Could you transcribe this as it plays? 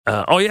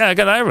I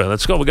got Ira.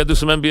 Let's go. We got to do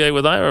some NBA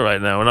with Ira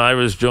right now, and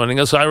Ira's joining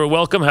us. Ira,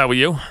 welcome. How are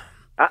you?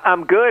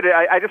 I'm good.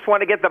 I just want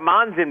to get the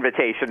Mons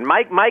invitation.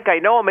 Mike, I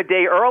know I'm a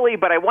day early,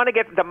 but I want to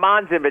get the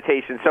Mons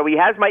invitation. So he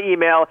has my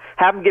email.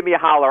 Have him give me a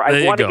holler.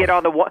 I want to get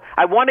on the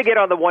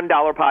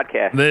 $1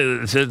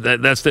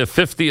 podcast. That's their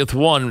 50th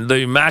one.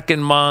 The Mac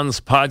and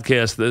Mons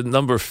podcast, the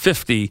number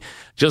 50,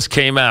 just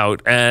came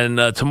out,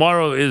 and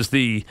tomorrow is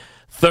the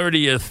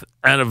 30th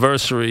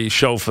anniversary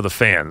show for the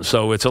fans.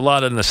 So it's a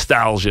lot of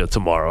nostalgia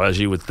tomorrow, as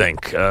you would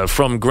think,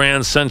 from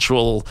Grand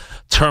Central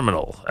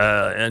Terminal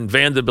and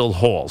Vanderbilt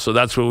Hall. So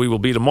that's where we will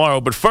be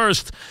tomorrow. But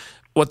first,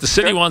 what the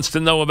city wants to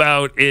know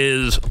about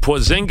is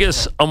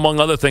Porzingis, among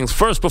other things.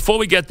 First, before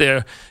we get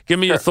there, give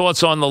me your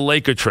thoughts on the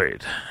Laker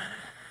trade.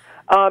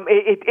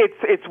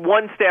 It's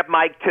one step,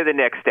 Mike, to the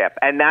next step,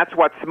 and that's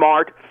what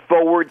smart,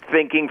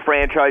 forward-thinking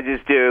franchises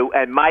do.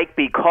 And, Mike,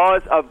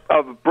 because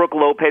of Brook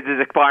Lopez's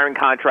expiring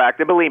contract,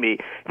 and believe me,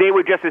 they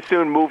would just as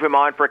soon move him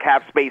on for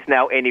cap space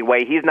now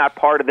anyway. He's not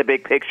part of the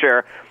big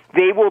picture.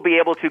 They will be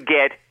able to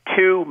get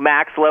 2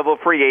 max-level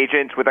free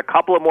agents with a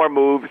couple of more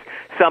moves,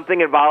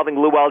 something involving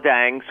Luol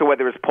Deng. So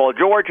whether it's Paul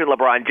George and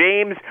LeBron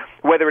James,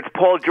 whether it's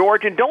Paul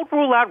George, and don't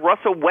rule out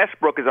Russell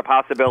Westbrook as a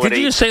possibility. Did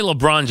you just say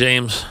LeBron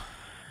James?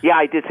 Yeah,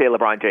 I did say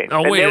LeBron James.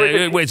 Oh,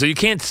 wait. So you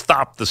can't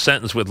stop the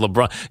sentence with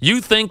LeBron. You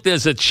think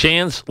there's a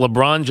chance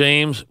LeBron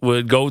James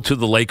would go to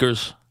the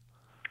Lakers?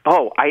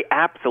 Oh, I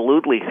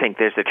absolutely think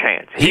there's a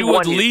chance. He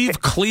would leave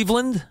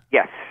Cleveland?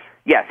 Yes.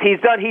 He's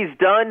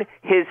done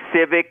his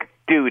civic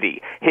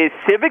duty. His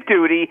civic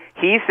duty,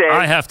 he says...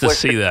 I have to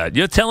see that.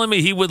 You're telling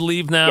me he would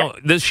leave now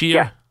this year?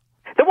 Yeah.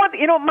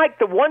 Mike,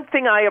 the one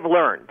thing I have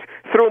learned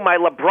through my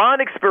LeBron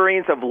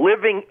experience of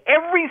living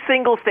every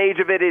single stage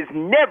of it is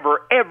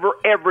never, ever,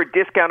 ever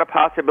discount a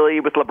possibility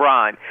with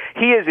LeBron.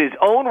 He is his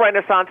own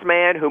Renaissance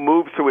man who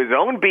moves to his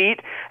own beat,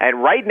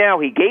 and right now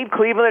he gave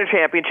Cleveland a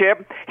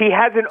championship. He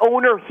has an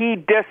owner he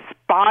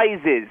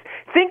despises.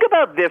 Think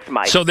about this,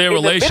 Mike. So their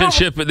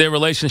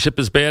relationship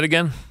is bad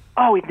again?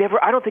 Oh,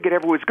 I don't think it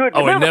ever was good.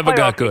 Oh, it never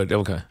got good.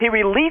 Okay. He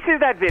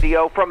releases that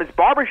video from his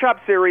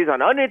barbershop series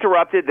on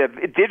Uninterrupted, the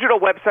digital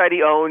website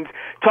he owns,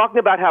 talking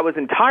about how his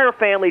entire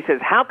family says,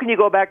 how can you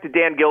go back to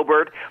Dan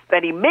Gilbert?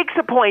 And he makes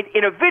a point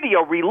in a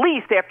video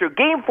released after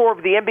Game 4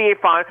 of the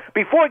NBA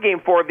before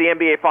Game 4 of the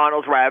NBA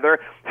Finals,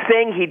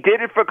 saying he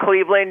did it for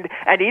Cleveland,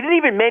 and he didn't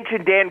even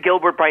mention Dan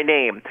Gilbert by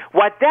name.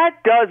 What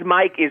that does,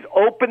 Mike, is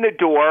open the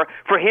door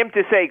for him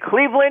to say,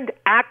 Cleveland,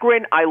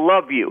 Akron, I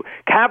love you.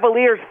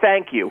 Cavaliers,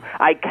 thank you.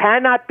 I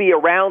cannot be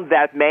around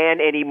that man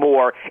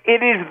anymore.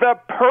 It is the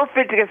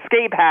perfect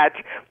escape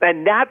hatch,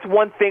 and that's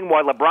one thing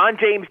why LeBron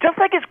James, just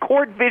like his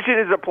court vision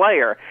as a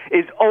player,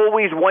 is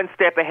always one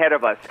step ahead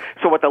of us.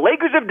 So what the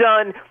Lakers have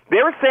done,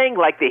 they're saying,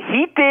 like the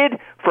Heat did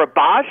for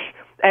Bosh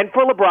and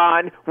for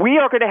LeBron, we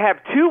are going to have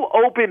 2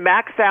 open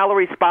max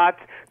salary spots.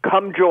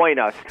 Come join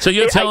us. So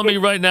you're telling me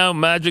right now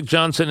Magic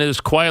Johnson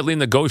is quietly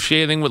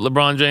negotiating with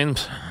LeBron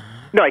James?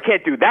 No, I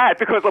can't do that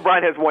because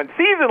LeBron has 1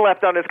 season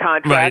left on his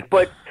contract,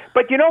 right.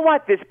 But you know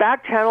what? This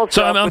back channel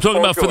stuff... So I'm talking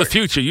about for the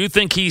future. You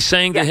think he's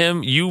saying to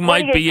him, you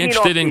might be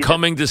interested in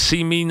coming to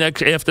see me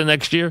after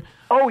next year?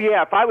 Oh,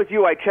 yeah. If I was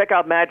you, I'd check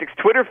out Magic's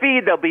Twitter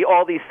feed. There'll be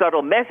all these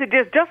subtle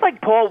messages, just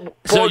like Paul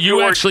So you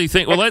George actually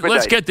think... Well,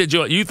 let's get to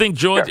George. You think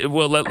George... Sure.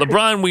 Well,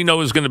 LeBron, we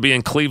know, is going to be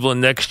in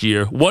Cleveland next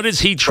year. What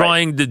is he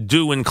trying to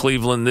do in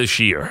Cleveland this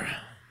year?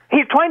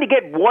 He's trying to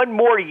get 1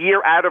 more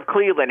year out of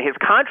Cleveland. His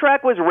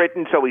contract was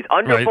written, so he's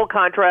under full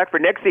contract for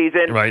next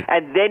season,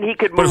 and then he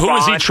could move on. But who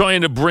is he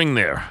trying to bring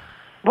there?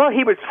 Well,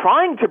 he was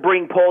trying to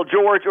bring Paul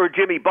George or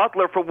Jimmy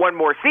Butler for 1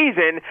 more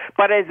season,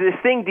 but as this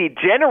thing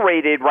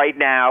degenerated right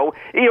now,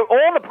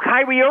 all the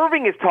Kyrie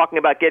Irving is talking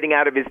about getting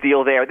out of his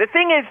deal there. The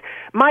thing is,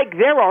 Mike,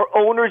 there are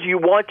owners you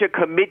want to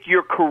commit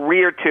your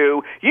career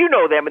to. You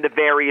know them in the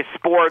various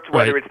sports,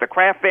 whether it's the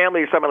Kraft family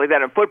or something like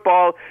that in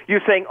football.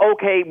 You're saying,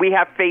 okay, we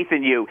have faith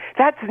in you.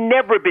 That's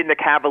never been the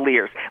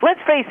Cavaliers.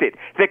 Let's face it,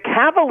 the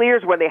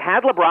Cavaliers, when they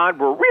had LeBron,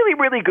 were really,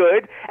 really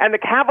good, and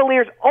the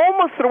Cavaliers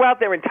almost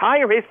throughout their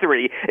entire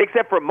history,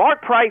 except for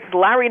Mark Price,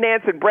 Larry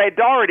Nance, and Brad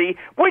Daugherty,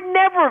 were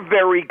never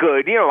very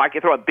good. I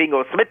can throw a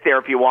Bingo Smith there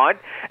if you want.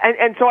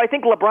 And so I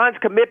think LeBron's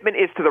commitment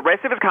is to the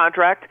rest of his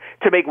contract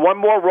to make 1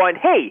 more run.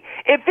 Hey,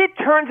 if it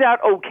turns out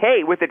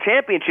okay with the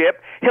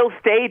championship, he'll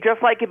stay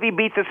just like if he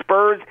beats the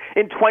Spurs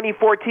in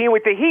 2014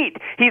 with the Heat.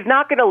 He's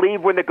not going to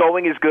leave when the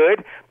going is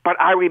good, but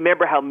I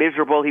remember how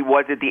miserable he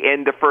was at the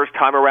end the first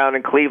time around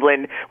in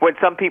Cleveland when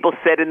some people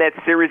said in that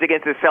series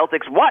against the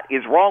Celtics, what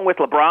is wrong with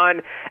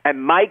LeBron?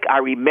 And Mike, I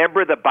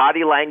remember the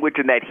body language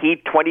in that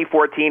Heat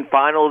 2014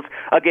 finals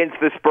against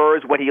the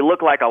Spurs when he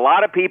looked like a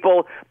lot of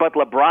people, but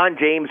LeBron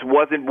James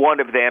wasn't one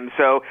of them.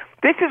 So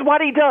this is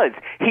what he does.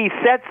 He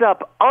sets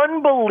up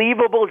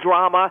unbelievable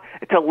drama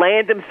to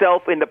land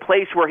himself in the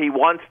place where he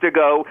wants to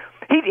go.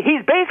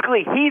 He's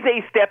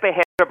a step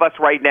ahead of us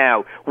right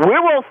now. We're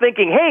all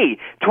thinking, hey,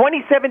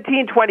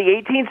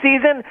 2017-2018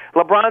 season,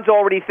 LeBron's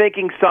already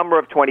thinking summer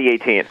of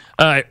 2018.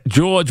 All right,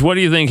 George, what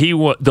do you think he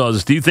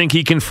does? Do you think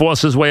he can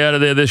force his way out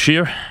of there this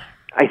year?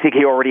 I think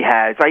he already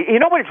has. You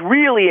know what? It's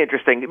really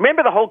interesting.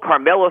 Remember the whole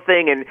Carmelo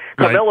thing, and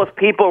Carmelo's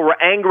people were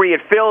angry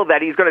at Phil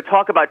that he's going to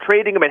talk about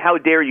trading him, and how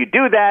dare you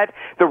do that?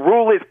 The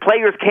rule is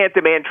players can't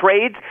demand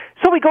trades.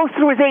 So he goes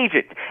through his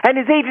agent, and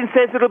his agent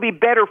says it'll be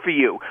better for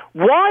you.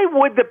 Why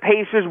would the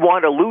Pacers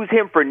want to lose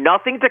him for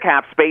nothing to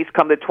cap space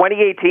come the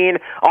 2018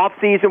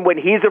 offseason when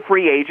he's a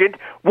free agent?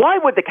 Why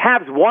would the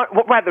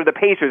the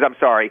Pacers,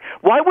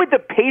 why would the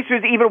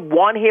Pacers even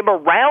want him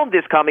around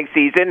this coming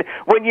season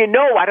when you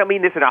know, I don't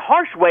mean this in a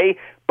harsh way,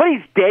 but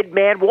he's dead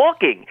man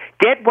walking.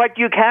 Get what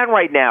you can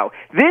right now.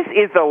 This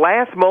is the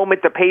last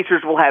moment the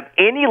Pacers will have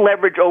any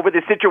leverage over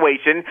the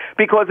situation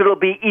because it'll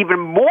be even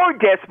more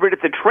desperate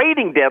at the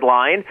trading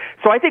deadline.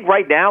 So I think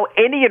right now,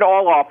 any and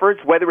all offers,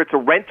 whether it's a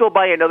rental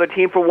by another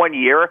team for 1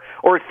 year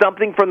or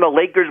something from the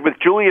Lakers with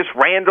Julius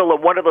Randle or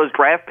one of those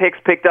draft picks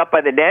picked up by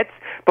the Nets,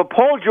 but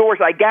Paul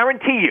George, I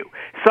guarantee you,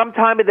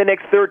 sometime in the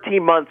next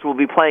 13 months will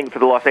be playing for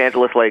the Los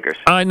Angeles Lakers.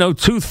 I know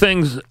two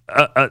things,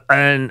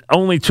 and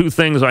only two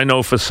things I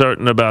know for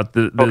certain about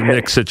the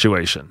Knicks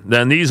situation.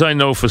 Then these I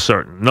know for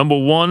certain. Number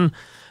one,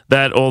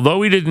 that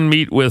although he didn't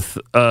meet with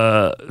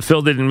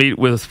Phil didn't meet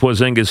with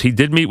Porzingis, he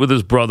did meet with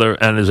his brother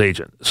and his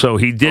agent. So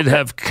he did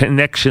have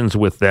connections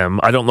with them.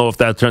 I don't know if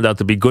that turned out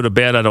to be good or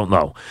bad. I don't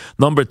know.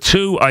 Number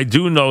two, I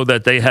do know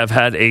that they have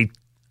had a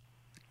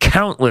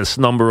countless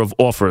number of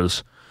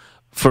offers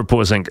for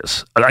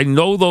Porzingis. I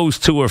know those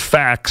two are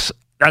facts.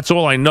 That's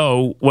all I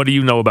know. What do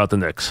you know about the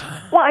Knicks?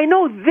 Well, I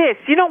know this.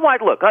 You know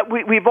what? Look,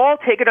 we've all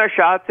taken our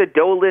shots at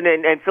Dolan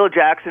and Phil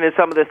Jackson and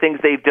some of the things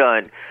they've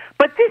done.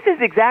 But this is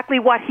exactly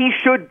what he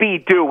should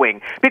be doing.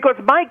 Because,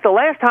 Mike, the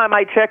last time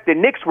I checked, the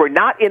Knicks were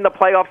not in the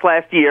playoffs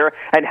last year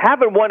and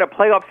haven't won a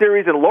playoff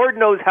series in Lord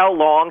knows how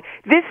long.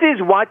 This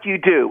is what you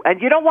do.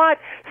 And you know what?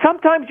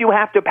 Sometimes you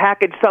have to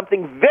package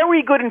something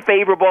very good and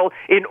favorable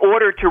in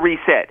order to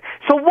reset.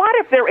 So what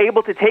if they're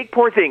able to take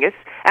Porzingis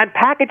and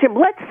package him,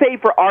 let's say,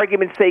 for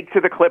argument's sake, to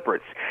the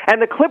Clippers?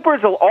 And the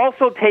Clippers will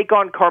also take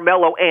on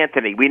Carmelo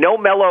Anthony. We know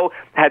Melo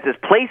has his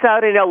place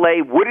out in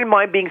L.A., wouldn't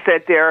mind being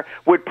sent there,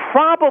 would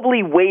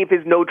probably waive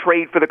his no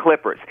trade for the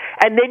Clippers.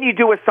 And then you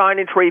do a sign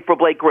and trade for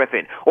Blake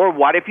Griffin. Or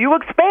what if you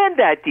expand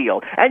that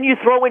deal and you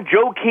throw in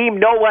Joakim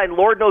Noah and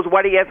Lord knows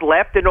what he has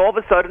left, and all of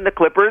a sudden the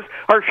Clippers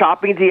are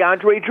shopping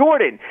DeAndre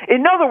Jordan.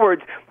 In other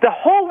words, the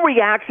whole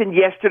reaction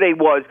yesterday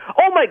was,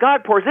 oh my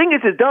God,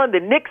 Porzingis is done.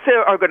 The Knicks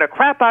are going to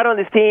crap out on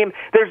this team.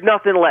 There's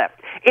nothing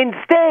left.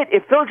 Instead,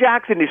 if Phil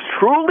Jackson is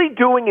truly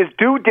doing his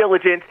due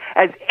diligence,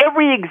 as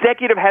every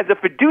executive has a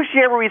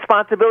fiduciary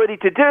responsibility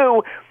to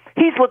do,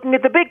 he's looking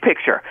at the big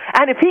picture.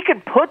 And if he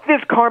can put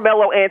this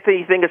Carmelo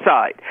Anthony thing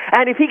aside,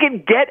 and if he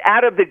can get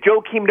out of the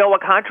Joakim Noah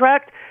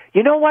contract,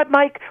 you know what,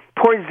 Mike?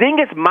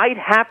 Porzingis might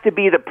have to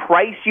be the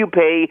price you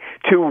pay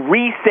to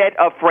reset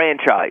a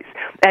franchise.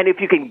 And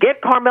if you can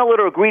get Carmelo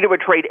to agree to a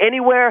trade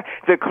anywhere,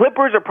 the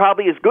Clippers are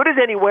probably as good as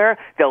anywhere.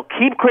 They'll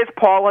keep Chris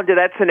Paul under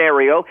that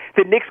scenario.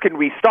 The Knicks can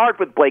restart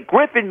with Blake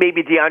Griffin,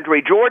 maybe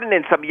DeAndre Jordan,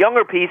 and some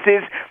younger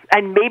pieces,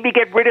 and maybe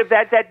get rid of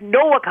that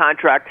Noah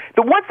contract.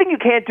 The one thing you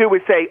can't do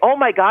is say, oh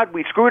my God,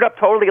 we screwed up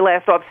totally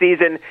last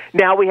offseason.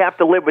 Now we have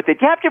to live with it.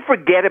 You have to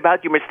forget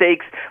about your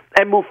mistakes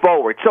and move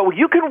forward. So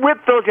you can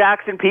rip Phil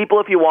Jackson people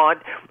if you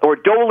want, or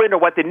Dolan, or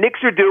what the Knicks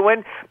are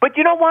doing. But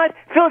you know what?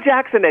 Phil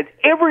Jackson has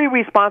every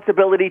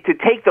responsibility to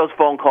take those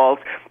phone calls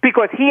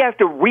because he has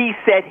to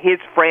reset his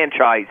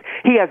franchise.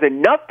 He has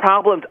enough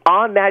problems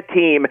on that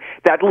team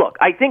that, look,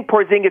 I think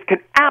Porzingis can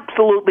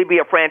absolutely be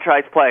a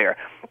franchise player,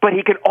 but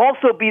he can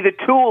also be the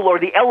tool or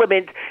the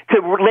element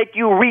to let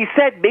you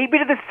reset, maybe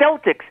to the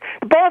Celtics.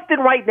 Boston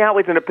right now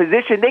is in a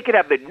position they could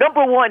have the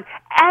number 1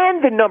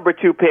 and the number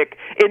 2 pick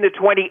in the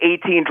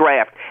 2018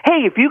 draft.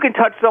 Hey, if you can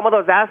touch some of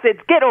those assets,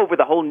 get over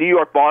the whole New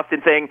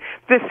York-Boston thing.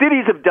 The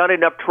cities have done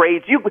enough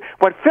trades.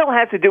 What Phil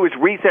has to do is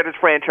reset his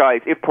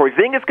franchise. If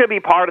Porzingis can be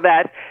part of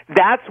that,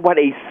 that's what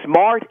a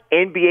smart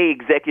NBA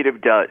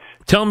executive does.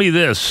 Tell me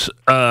this.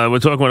 We're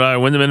talking with Ira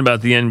Winderman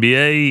about the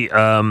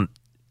NBA.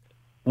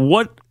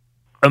 What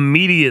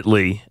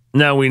immediately,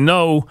 now we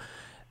know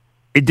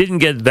it didn't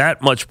get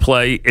that much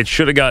play. It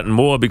should have gotten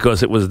more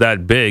because it was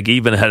that big,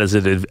 even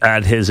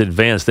at his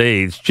advanced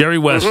age. Jerry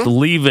West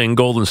leaving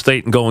Golden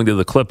State and going to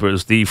the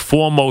Clippers, the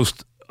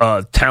foremost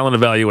talent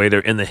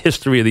evaluator in the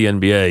history of the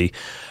NBA.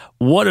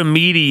 What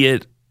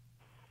immediate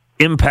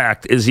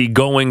impact is he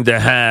going to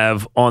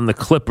have on the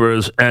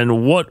Clippers, and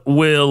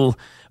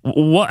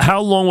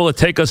how long will it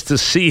take us to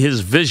see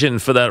his vision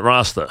for that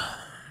roster?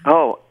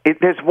 Oh,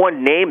 there's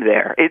one name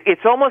there.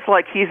 It's almost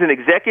like he's an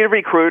executive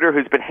recruiter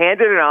who's been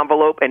handed an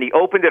envelope and he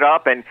opened it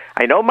up. And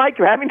I know, Mike,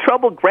 you're having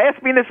trouble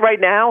grasping this right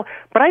now,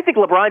 but I think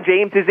LeBron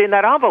James is in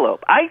that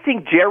envelope. I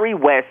think Jerry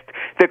West,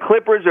 the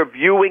Clippers are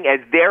viewing as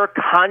their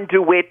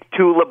conduit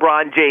to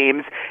LeBron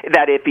James,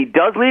 that if he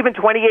does leave in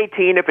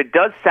 2018, if it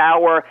does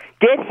sour,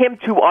 get him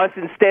to us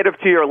instead of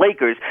to your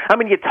Lakers. I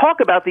mean, you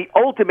talk about the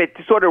ultimate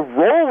sort of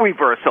role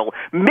reversal.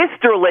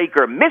 Mr.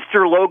 Laker,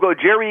 Mr. Logo,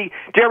 Jerry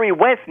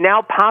West,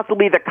 now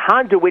possibly the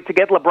conduit into it to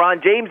get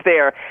LeBron James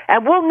there,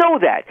 and we'll know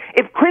that.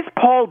 If Chris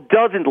Paul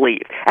doesn't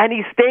leave, and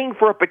he's staying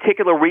for a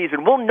particular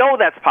reason, we'll know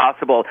that's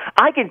possible.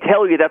 I can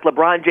tell you that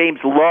LeBron James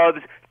loves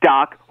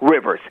Doc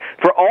Rivers.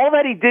 For all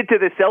that he did to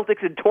the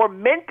Celtics and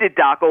tormented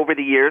Doc over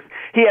the years,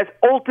 he has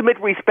ultimate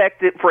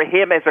respect for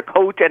him as a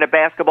coach and a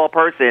basketball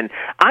person.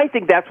 I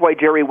think that's why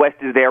Jerry West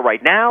is there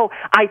right now.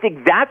 I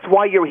think that's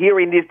why you're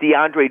hearing these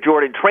DeAndre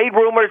Jordan trade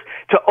rumors,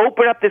 to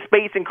open up the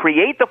space and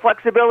create the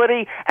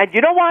flexibility. And you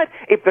know what?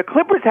 If the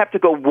Clippers have to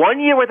go 1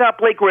 year without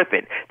Blake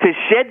Griffin to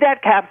shed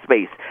that cap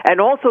space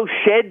and also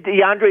shed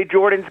DeAndre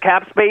Jordan's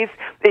cap space,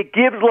 it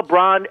gives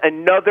LeBron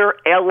another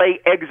LA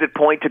exit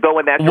point to go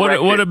in that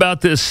direction. What about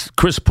this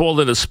Chris Paul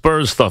to the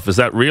Spurs stuff? Is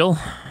that real?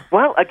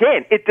 Well,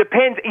 again, it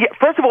depends.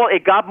 First of all,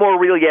 it got more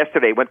real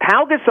yesterday. When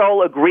Pau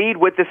Gasol agreed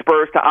with the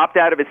Spurs to opt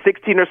out of his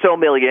 16 or so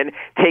million,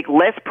 take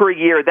less per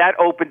year, that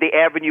opened the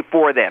avenue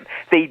for them.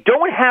 They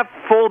don't have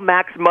full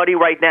max money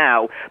right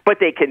now, but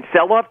they can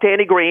sell off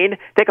Danny Green.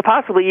 They could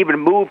possibly even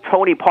move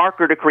Tony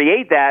Parker to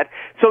create that.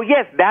 So,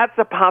 yes, that's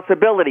a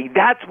possibility.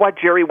 That's what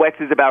Jerry West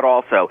is about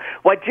also.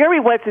 What Jerry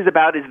West is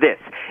about is this,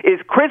 is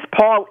Chris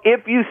Paul,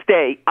 if you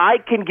stay, I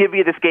can give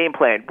you this game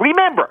plan.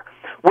 Remember,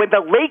 when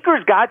the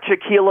Lakers got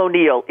Shaquille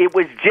O'Neal, it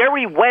was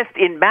Jerry West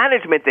in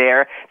management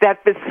there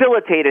that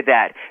facilitated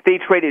that. They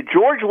traded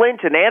George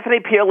Lynch and Anthony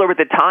Peeler at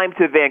the time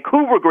to the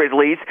Vancouver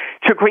Grizzlies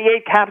to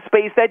create cap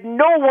space that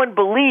no one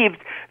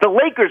believed the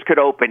Lakers could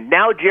open.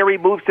 Now Jerry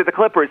moves to the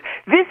Clippers.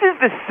 This is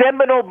the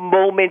seminal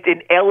moment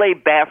in LA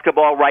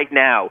basketball right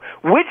now.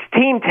 Which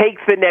team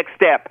takes the next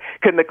step?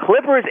 Can the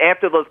Clippers,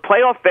 after those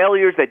playoff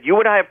failures that you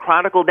and I have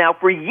chronicled now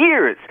for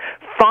years,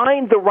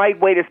 find the right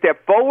way to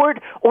step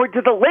forward? Or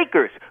do the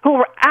Lakers, who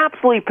are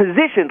absolutely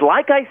positioned,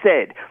 like I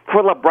said,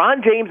 for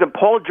LeBron James and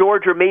Paul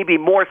George, or maybe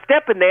more,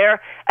 step in there,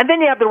 and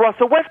then you have the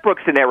Russell Westbrook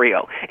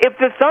scenario. If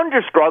the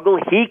Thunder struggle,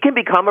 he can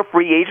become a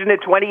free agent in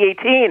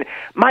 2018.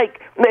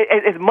 Mike,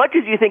 as much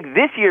as you think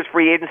this year's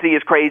free agency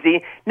is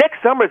crazy,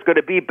 next summer is going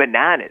to be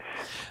bananas.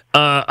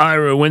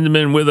 Ira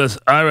Winderman with us.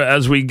 Ira,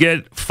 as we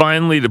get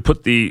finally to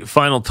put the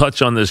final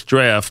touch on this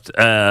draft,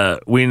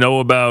 we know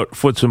about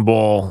Foots and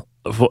Ball.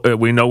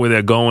 We know where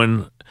they're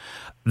going.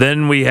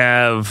 Then we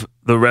have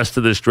the rest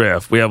of this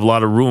draft. We have a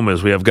lot of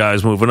rumors. We have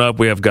guys moving up.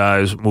 We have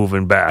guys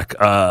moving back.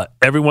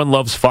 Everyone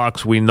loves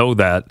Fox. We know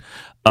that.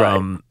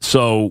 Right.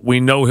 So we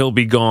know he'll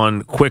be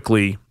gone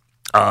quickly.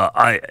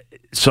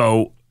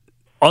 So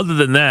other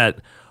than that,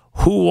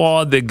 who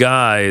are the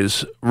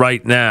guys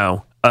right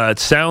now? It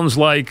sounds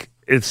like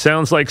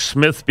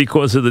Smith,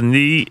 because of the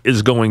knee,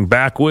 is going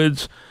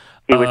backwards.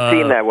 It would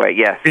seem that way,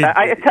 yes.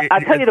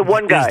 I'll tell you the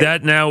one guy.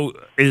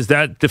 Is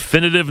that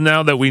definitive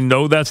now that we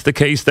know that's the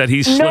case, that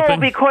he's slipping?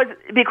 No,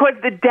 because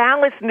the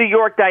Dallas-New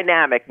York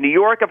dynamic. New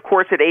York, of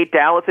course, at 8,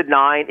 Dallas at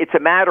 9. It's a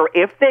matter,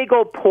 if they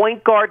go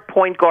point guard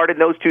in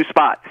those two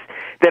spots,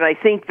 then I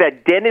think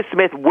that Dennis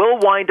Smith will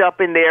wind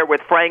up in there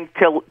with Frank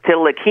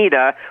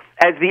Ntilikina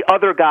as the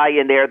other guy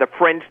in there. The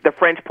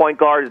French point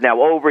guard is now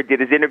over,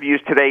 did his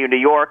interviews today in New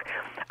York.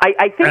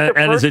 I think.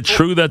 And is it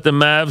true that the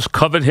Mavs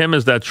covered him?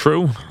 Is that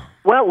true?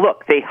 Well,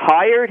 look, they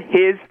hired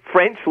his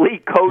French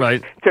league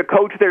coach to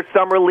coach their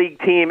summer league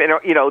team,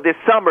 this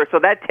summer. So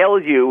that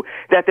tells you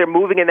that they're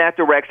moving in that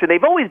direction.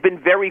 They've always been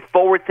very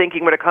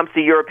forward-thinking when it comes to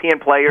European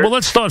players. Well,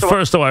 let's start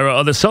first, though, Ira.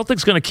 Are the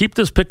Celtics going to keep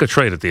this pick or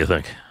trade it, do you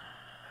think?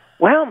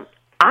 Well,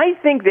 I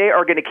think they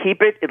are going to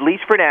keep it, at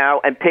least for now,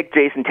 and pick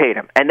Jason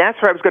Tatum. And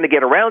that's where I was going to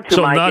get around to,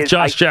 So Mike, not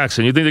Josh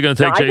Jackson. You think they're going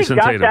to take Jason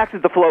Tatum? I think Josh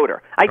Jackson's the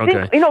floater. I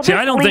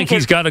don't think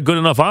he's got a good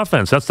enough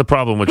offense. That's the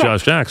problem with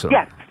Josh Jackson.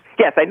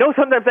 Yes, I know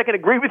sometimes I can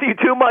agree with you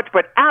too much,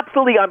 but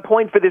absolutely on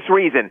point for this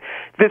reason.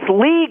 This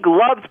league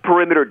loves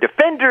perimeter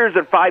defenders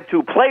and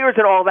 5'2" players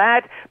and all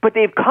that, but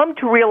they've come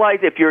to realize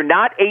if you're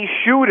not a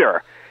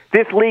shooter,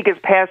 this league has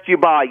passed you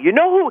by. You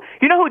know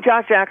who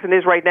Josh Jackson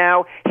is right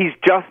now? He's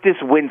Justice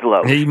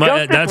Winslow.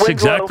 That's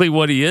exactly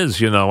what he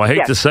is, I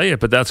hate to say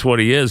it, but that's what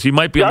he is. He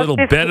might be a little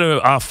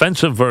better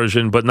offensive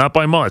version, but not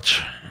by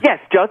much. Yes,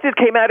 Justice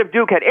came out of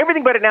Duke, had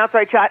everything but an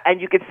outside shot,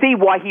 and you could see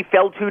why he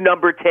fell to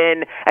number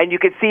 10, and you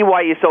could see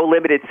why he's so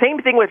limited. Same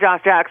thing with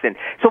Josh Jackson.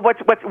 So what's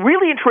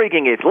really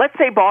intriguing is, let's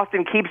say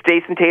Boston keeps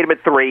Jason Tatum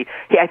at 3.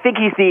 I think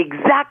he's the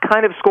exact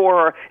kind of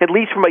scorer, at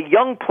least from a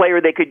young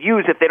player they could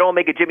use if they don't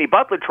make a Jimmy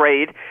Butler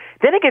trade.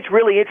 Then it gets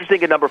really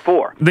interesting at number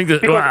 4.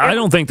 I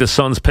don't think the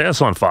Suns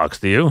pass on Fox,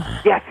 do you?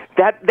 Yes,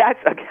 that's.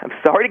 I'm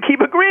sorry to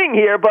keep agreeing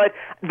here, but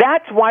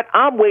that's what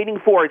I'm waiting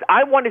for. Is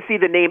I want to see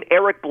the name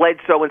Eric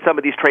Bledsoe in some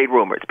of these trade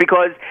rumors,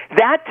 because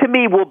that to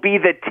me will be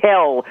the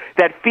tell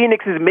that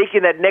Phoenix is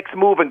making that next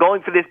move and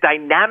going for this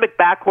dynamic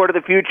backcourt of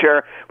the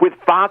future with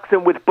Fox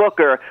and with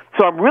Booker.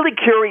 So I'm really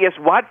curious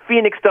what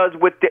Phoenix does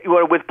with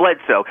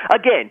Bledsoe.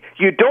 Again,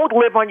 you don't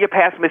live on your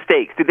past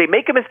mistakes. Did they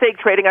make a mistake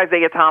trading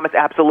Isaiah Thomas?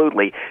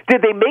 Absolutely.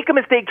 Did they make a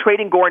mistake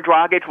trading Goran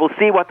Dragic? We'll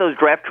see what those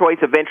draft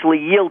choices eventually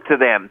yield to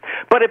them.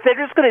 But if they're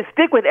just going to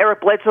stick with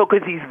Eric Bledsoe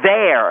because he's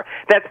there,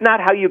 that's not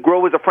how you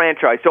grow as a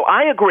franchise. So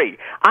I agree.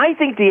 I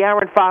think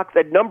De'Aaron Fox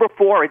at number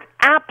 4 is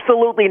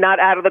absolutely not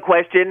out of the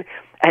question.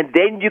 and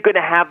then you're going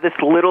to have this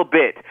little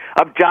bit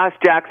of Josh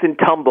Jackson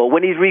tumble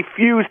when he's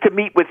refused to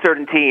meet with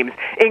certain teams,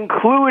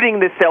 including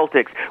the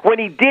Celtics. When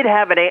he did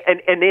have an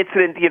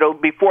incident,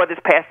 before this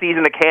past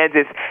season at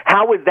Kansas,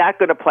 how is that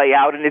going to play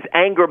out, and his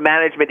anger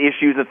management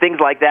issues and things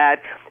like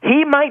that?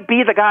 He might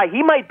be the guy.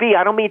 He might be,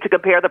 I don't mean to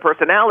compare the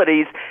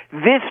personalities,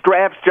 this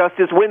draft's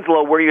Justice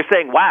Winslow, where you're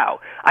saying, wow,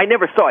 I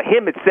never saw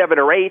him at 7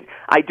 or 8.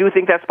 I do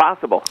think that's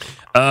possible.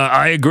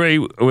 I agree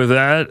with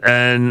that,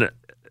 and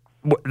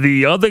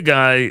the other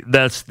guy,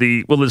 there's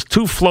 2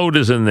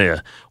 floaters in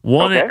there.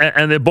 One, okay.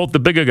 And they're both the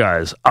bigger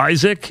guys,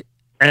 Isaac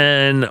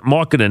and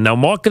Markkanen. Now,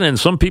 Markkanen,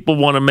 some people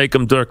want to make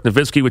him Dirk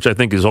Nowitzki, which I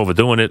think is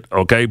overdoing it,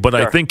 okay? But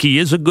sure. I think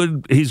he's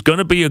going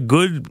to be a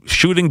good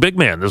shooting big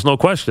man. There's no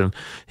question.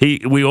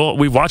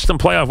 We've watched him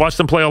play. I've watched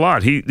him play a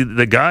lot.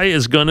 The guy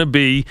is going to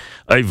be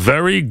a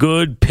very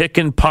good pick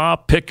and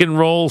pop, pick and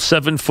roll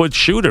 7-foot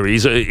shooter.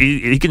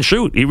 He can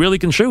shoot. He really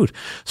can shoot.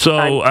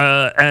 So,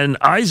 and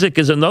Isaac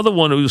is another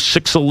one who's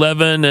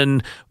 6'11"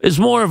 and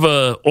is more of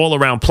a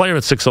all-around player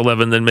at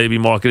 6'11" than maybe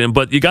Markkanen.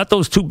 But you got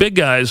those 2 big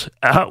guys.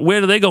 Where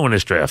do they go in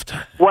this draft?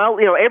 Well,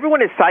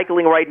 everyone is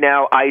cycling right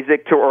now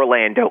Isaac to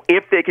Orlando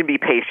if they can be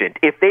patient.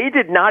 If they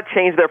did not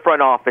change their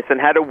front office and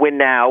had to win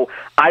now,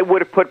 I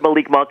would have put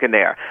Malik Monk in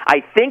there.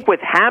 I think with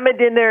Hammond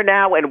in there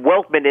now and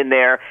Welkman in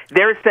there,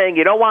 they're saying,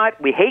 you know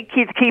what, we hate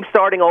keep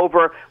starting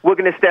over, we're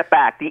going to step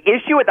back. The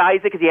issue with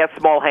Isaac is he has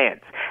small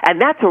hands, and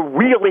that's a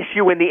real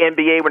issue in the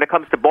NBA when it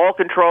comes to ball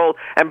control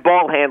and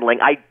ball handling.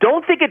 I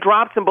don't think it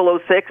drops him below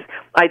 6.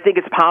 I think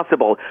it's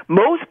possible.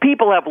 Most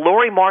people have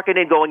Lauri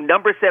Markkanen going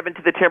number 7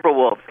 to the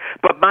Timberwolves.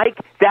 But, Mike,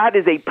 that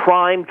is a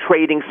prime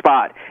trading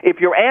spot. If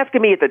you're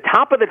asking me at the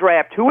top of the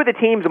draft, who are the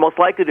teams most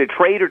likely to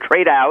trade or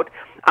trade out,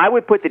 I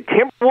would put the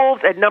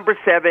Timberwolves at number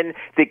 7,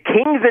 the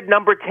Kings at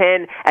number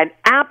 10, and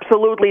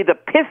absolutely the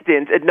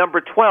Pistons at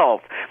number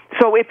 12.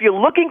 So if you're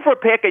looking for a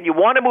pick and you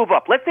want to move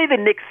up, let's say the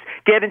Knicks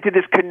get into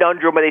this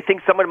conundrum where they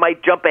think someone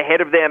might jump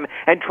ahead of them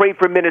and trade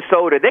for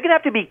Minnesota. They're going to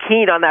have to be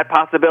keen on that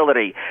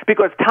possibility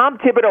because Tom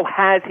Thibodeau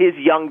has his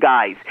young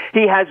guys.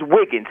 He has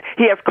Wiggins.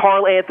 He has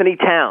Karl Anthony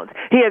Towns.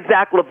 He has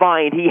Zach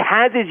LaVine. He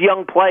has his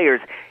young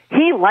players.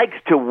 He likes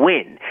to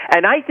win.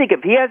 And I think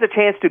if he has a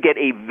chance to get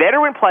a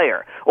veteran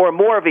player or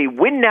more of a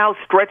win-now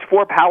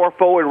stretch-4 power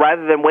forward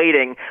rather than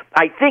waiting,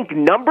 I think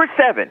number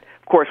 7,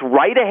 of course,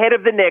 right ahead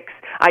of the Knicks,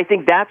 I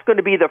think that's going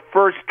to be the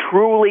first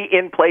truly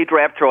in-play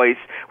draft choice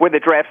when the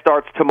draft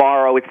starts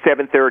tomorrow at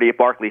 7:30 at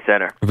Barclays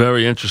Center.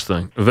 Very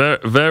interesting. Very,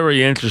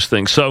 very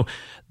interesting. So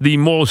the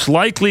most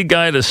likely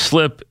guy to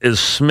slip is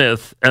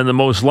Smith, and the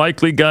most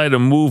likely guy to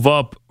move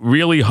up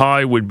really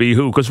high would be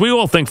who? Because we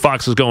all think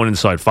Fox is going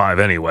inside 5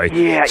 anyway.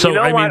 Yeah, so,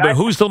 but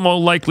who's the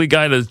most likely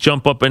guy to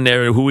jump up in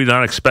there who we're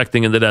not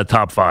expecting into that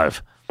top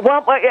 5?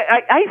 Well,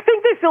 I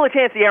think there's still a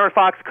chance the Aaron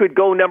Fox could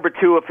go number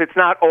 2 if it's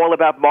not all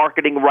about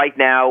marketing right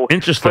now.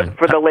 Interesting.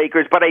 For the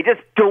Lakers, but I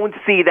just don't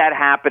see that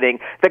happening.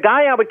 The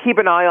guy I would keep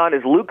an eye on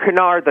is Luke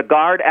Kennard, the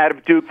guard out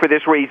of Duke, for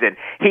this reason.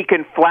 He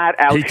can flat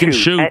out shoot. He can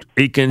shoot.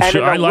 He can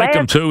shoot. I like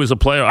him, too, as a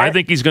player. I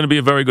think he's going to be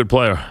a very good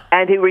player.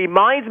 And he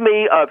reminds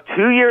me of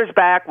 2 years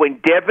back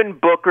when Devin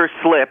Booker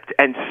slipped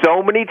and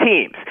so many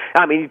teams,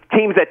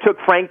 teams that took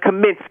Frank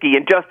Kaminsky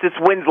and Justice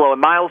Winslow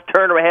and Miles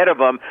Turner ahead of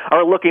him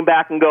are looking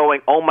back and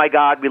going, oh, my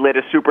God, we let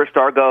a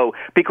superstar go.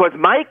 Because,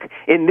 Mike,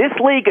 in this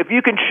league, if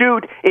you can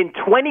shoot in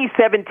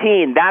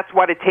 2017, that's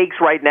what it takes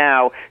right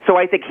now. So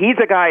I think he's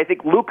a guy, I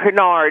think Luke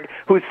Kennard,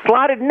 who's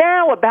slotted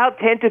now about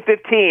 10 to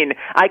 15,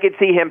 I could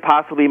see him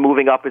possibly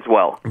moving up as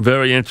well.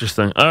 Very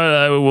interesting. All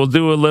right, we'll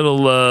do a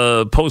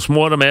little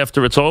post-mortem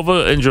after it's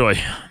over. Enjoy.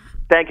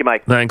 Thank you,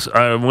 Mike. Thanks.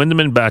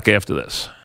 Winderman back after this.